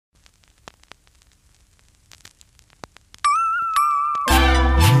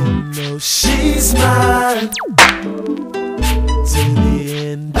she's mine till the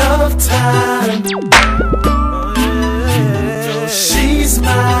end of time. She's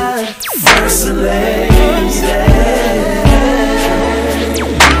my first lady.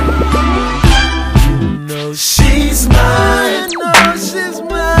 She's mine. She's mine.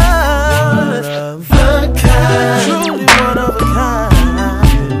 One of a kind. Truly one of a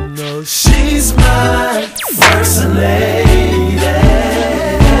kind. She's my first lady.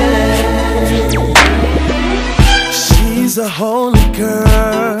 She's a holy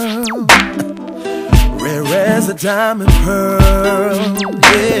girl, rare as a diamond pearl,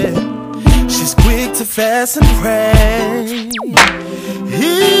 yeah. She's quick to fast and pray,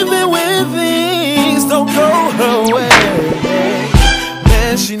 even when things don't go her way.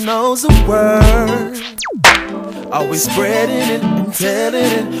 Man, she knows a word, always spreading it and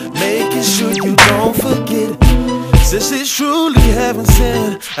telling it, making sure you don't forget. Since she's truly heaven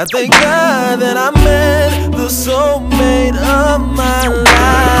sent, I thank God that I met the soulmate of my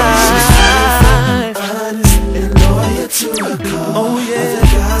life. She's faithful, honest, and loyal to her call. Oh yeah, the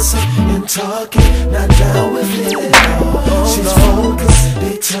gossip and talking, not down with it at all. She's focused,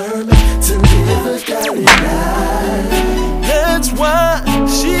 determined to live a godly life. That's why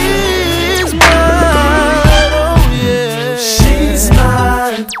she's mine. Oh yeah, she's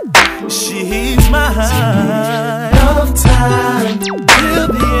mine. She's mine. Time, till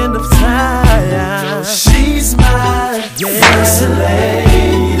the end of time. She's my first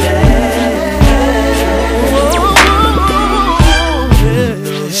lady.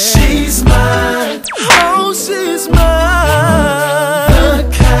 She's mine. Oh, she's mine. The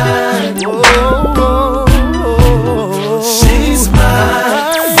kind. She's my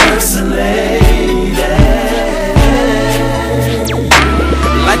first lady.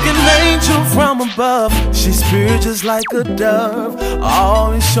 Like an angel from above, she's pure just like a dove,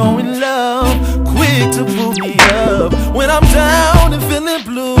 always showing love, quick to pull me up. When I'm down and feeling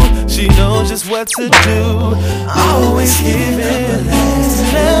blue, she knows just what to do. Always giving,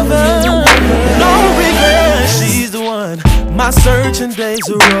 never, no regret. She's the one, my searching days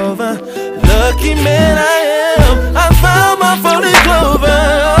are over. Lucky man I am, I found my 40 clover.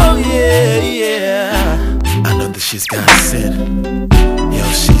 Oh yeah, yeah. I know that she's God sent. Yo,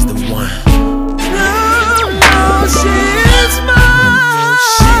 she's the one. She's mine.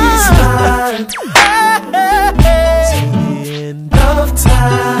 She's mine. To the end of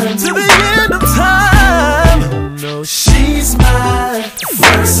time. To the end of time. No, she's my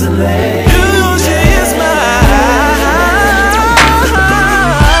first lady. She is my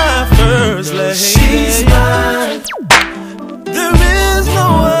first lady. She's mine. There is no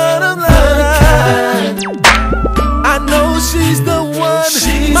other like. I know she's the one.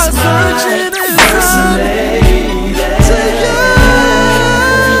 She's my searching first lady.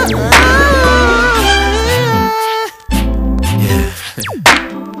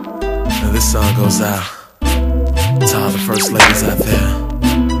 This song goes out to all the first ladies out there,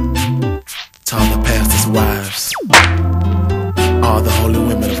 to all the pastors' wives, all the holy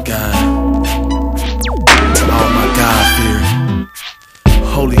women of God, to all my God-fearing,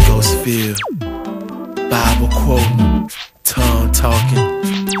 Holy Ghost-filled, Bible-quoting, tongue-talking,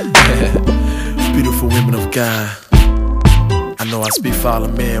 beautiful women of God. I know I speak for all the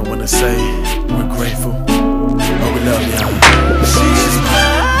men when I say we're grateful. Oh, we love y'all. She's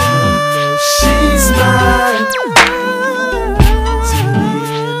mine. She's mine. To the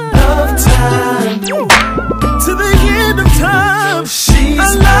end of time. To the end of time. She's a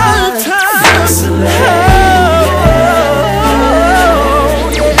lifetime. First lady. Oh,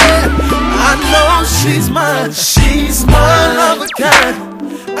 yeah. I know she's mine. She's one of a kind.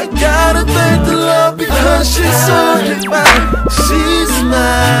 I gotta thank the Lord because she's so divine. She's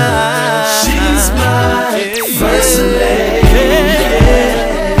mine. She's mine. First lady.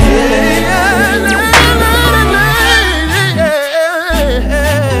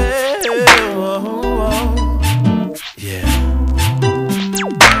 Yeah.